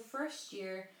 this is the first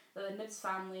year that the NYBBS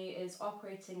family is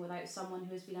operating without someone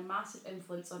who has been a massive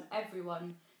influence on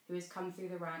everyone who has come through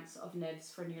the ranks of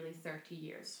NYBBS for nearly 30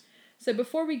 years. So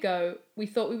before we go, we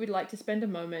thought we would like to spend a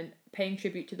moment paying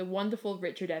tribute to the wonderful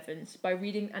Richard Evans by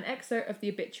reading an excerpt of the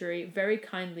obituary very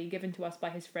kindly given to us by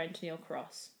his friend Neil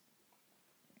Cross.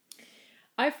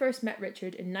 I first met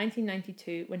Richard in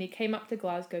 1992 when he came up to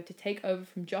Glasgow to take over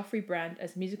from Geoffrey Brand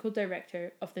as musical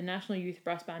director of the National Youth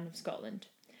Brass Band of Scotland.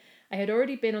 I had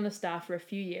already been on the staff for a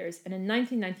few years and in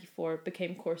 1994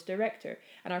 became course director,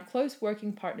 and our close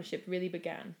working partnership really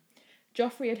began.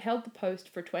 Geoffrey had held the post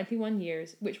for 21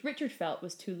 years, which Richard felt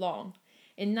was too long.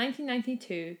 In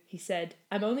 1992, he said,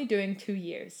 "I'm only doing 2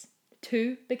 years."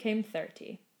 2 became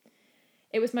 30.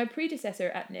 It was my predecessor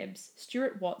at NYBBS,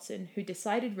 Stuart Watson, who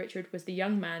decided Richard was the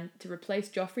young man to replace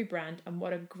Geoffrey Brand, and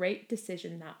what a great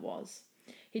decision that was.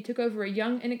 He took over a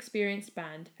young, inexperienced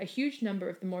band. A huge number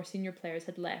of the more senior players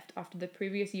had left after the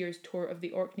previous year's tour of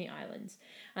the Orkney Islands,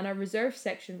 and our reserve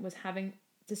section was having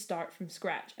to start from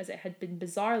scratch, as it had been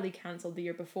bizarrely cancelled the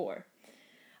year before.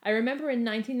 I remember in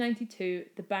 1992,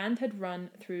 the band had run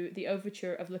through the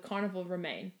overture of Le Carnival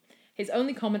Romain. His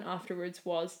only comment afterwards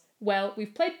was, "Well,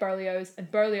 we've played Berlioz, and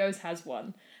Berlioz has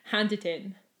won. Hand it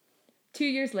in." 2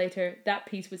 years later, that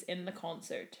piece was in the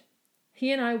concert.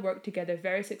 He and I worked together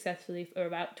very successfully for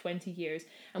about 20 years,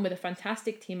 and with a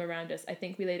fantastic team around us, I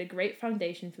think we laid a great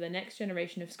foundation for the next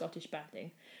generation of Scottish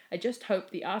banding. I just hope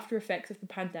the after effects of the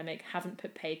pandemic haven't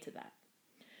put paid to that.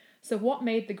 So what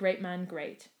made the great man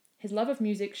great? His love of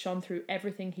music shone through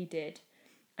everything he did.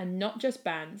 And not just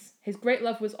bands. His great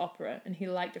love was opera, and he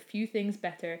liked a few things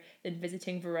better than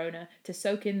visiting Verona to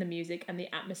soak in the music and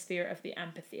the atmosphere of the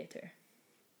amphitheatre.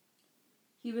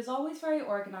 He was always very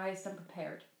organised and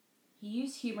prepared. He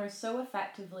used humour so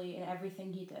effectively in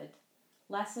everything he did.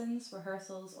 Lessons,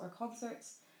 rehearsals, or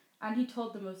concerts, and he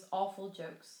told the most awful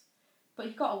jokes. But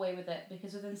he got away with it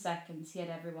because within seconds he had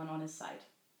everyone on his side.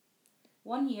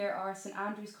 One year at our St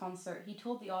Andrew's concert, he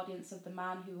told the audience of the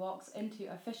man who walks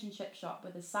into a fish and chip shop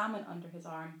with a salmon under his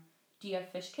arm. "Do you have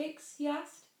fish cakes?" he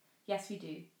asked. "Yes, we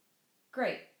do."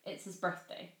 "Great, it's his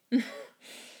birthday."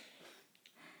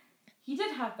 He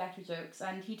did have better jokes,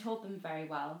 and he told them very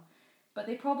well, but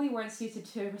they probably weren't suited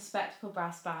to a respectable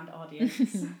brass band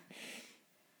audience.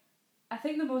 I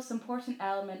think the most important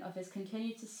element of his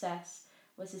continued success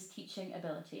was his teaching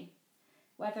ability.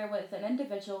 Whether with an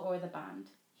individual or the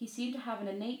band, he seemed to have an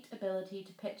innate ability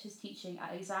to pitch his teaching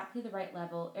at exactly the right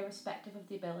level, irrespective of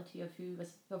the ability of who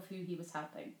he was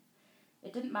helping.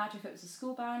 It didn't matter if it was a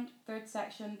school band, third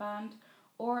section band,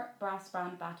 or brass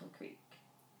band Battle Creek.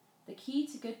 The key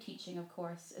to good teaching, of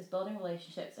course, is building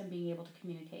relationships and being able to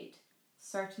communicate.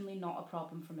 Certainly not a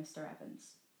problem for Mr.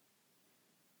 Evans.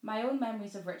 My own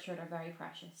memories of Richard are very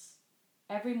precious.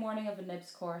 Every morning of a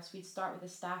NYBBS course, we'd start with a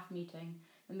staff meeting,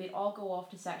 and we'd all go off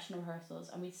to section rehearsals,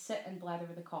 and we'd sit and blether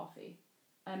with a coffee.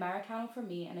 An Americano for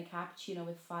me and a cappuccino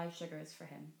with 5 sugars for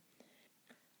him.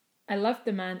 I loved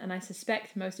the man, and I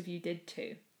suspect most of you did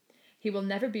too. He will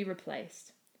never be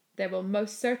replaced. There will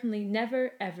most certainly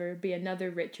never, ever be another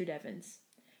Richard Evans.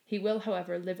 He will,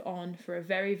 however, live on for a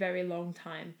very, very long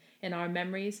time in our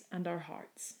memories and our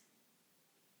hearts.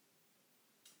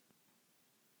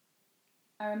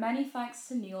 Our many thanks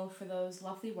to Neil for those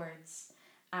lovely words,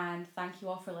 and thank you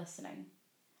all for listening.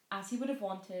 As he would have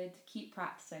wanted, keep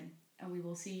practicing, and we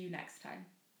will see you next time.